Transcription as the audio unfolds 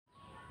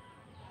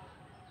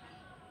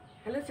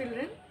Hello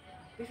children,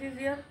 this is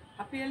your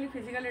Happy Yearly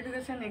Physical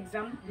Education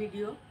exam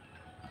video.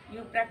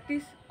 You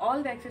practice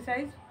all the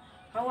exercise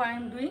how I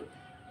am doing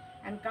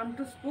and come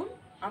to school.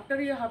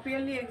 After your Happy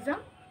Yearly exam,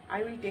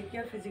 I will take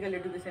your physical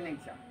education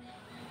exam.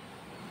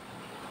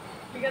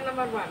 Figure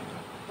number 1.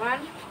 1,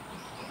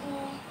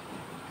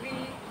 2, 3,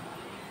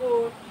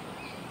 4,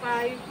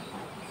 5,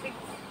 6,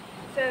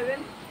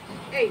 7,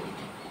 8.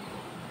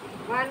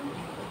 1,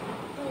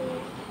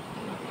 2,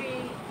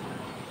 3,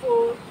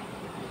 4,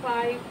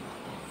 5,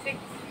 6,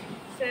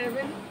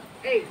 7,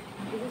 8.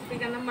 This is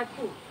figure number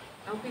 2.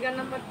 Now figure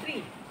number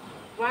 3.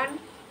 1,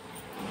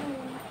 2,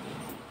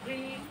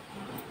 3,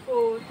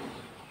 4,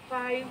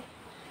 5,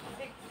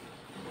 6,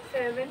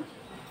 7,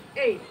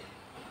 8.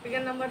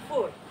 Figure number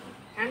 4.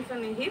 Hands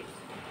on your hips.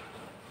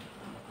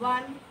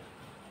 1,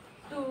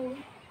 2,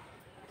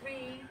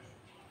 3,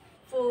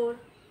 4,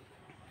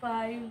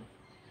 5,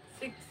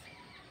 6,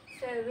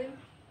 7,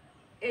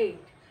 8.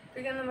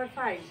 Figure number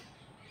 5.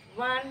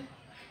 1,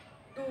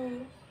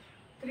 2,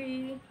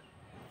 3,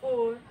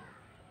 4,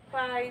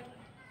 5,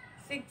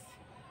 6,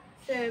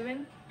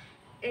 7,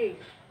 8.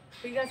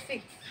 Figure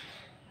 6.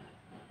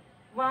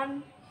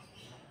 1,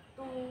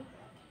 2,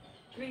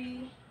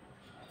 3,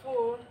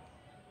 4,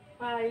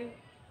 5,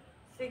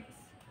 6,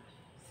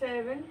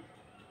 7,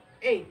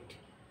 8.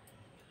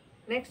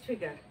 Next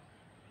figure.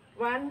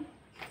 1,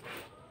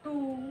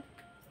 2,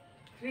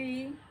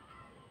 3,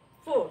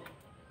 4,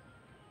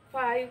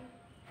 5,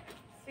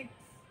 6,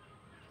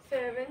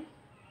 7,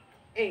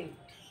 8.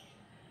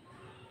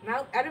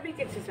 Now aerobic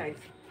exercise.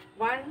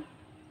 1,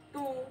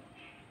 2,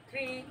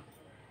 3,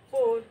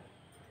 4,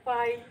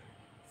 5,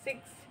 6,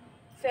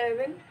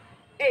 7,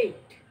 8.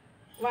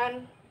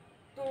 1,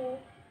 2,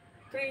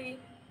 3,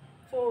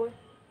 4,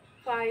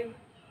 5,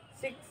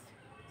 6,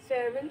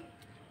 7,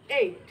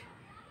 8.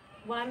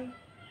 1,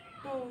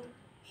 2,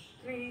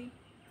 3,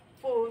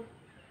 4,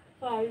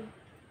 5,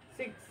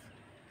 6,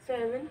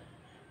 7,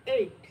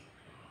 8.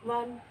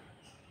 1,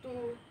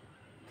 2,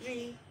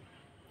 3,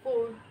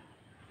 4,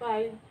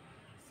 5,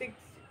 6,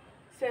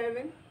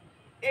 7,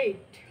 8.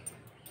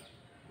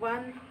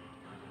 1,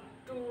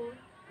 2,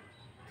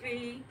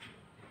 3,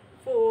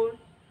 4,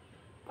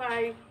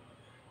 5,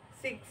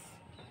 6,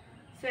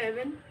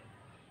 7,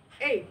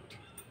 8.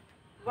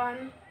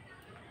 1,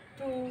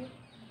 2,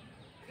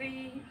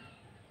 3,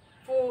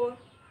 4,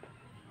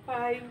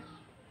 5,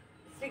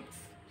 6,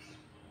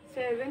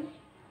 7,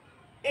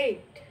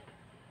 8.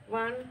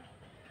 1,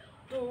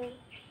 2,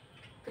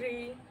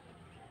 3,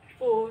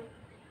 4,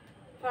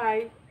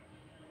 5,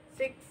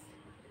 6,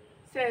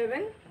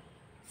 7,